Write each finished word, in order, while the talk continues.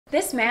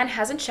This man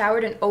hasn't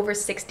showered in over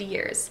 60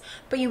 years,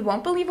 but you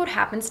won't believe what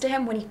happens to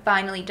him when he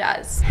finally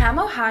does.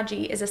 Hamo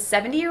Haji is a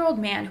 70-year-old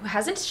man who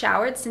hasn't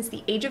showered since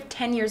the age of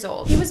 10 years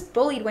old. He was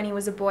bullied when he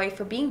was a boy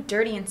for being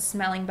dirty and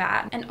smelling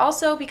bad, and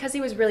also because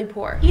he was really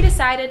poor. He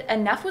decided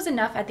enough was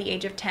enough at the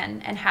age of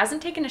 10 and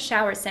hasn't taken a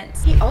shower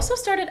since. He also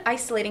started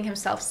isolating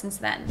himself since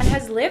then and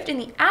has lived in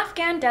the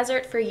Afghan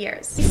desert for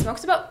years. He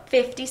smokes about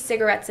 50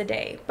 cigarettes a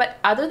day, but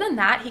other than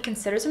that, he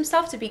considers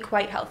himself to be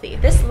quite healthy.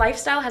 This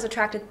lifestyle has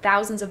attracted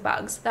thousands of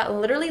bugs that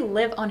literally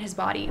live on his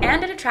body,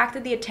 and it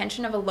attracted the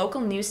attention of a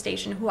local news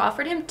station who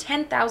offered him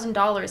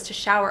 $10,000 to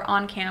shower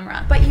on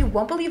camera. But you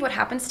won't believe what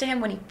happens to him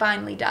when he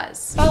finally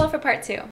does. Follow for part 2.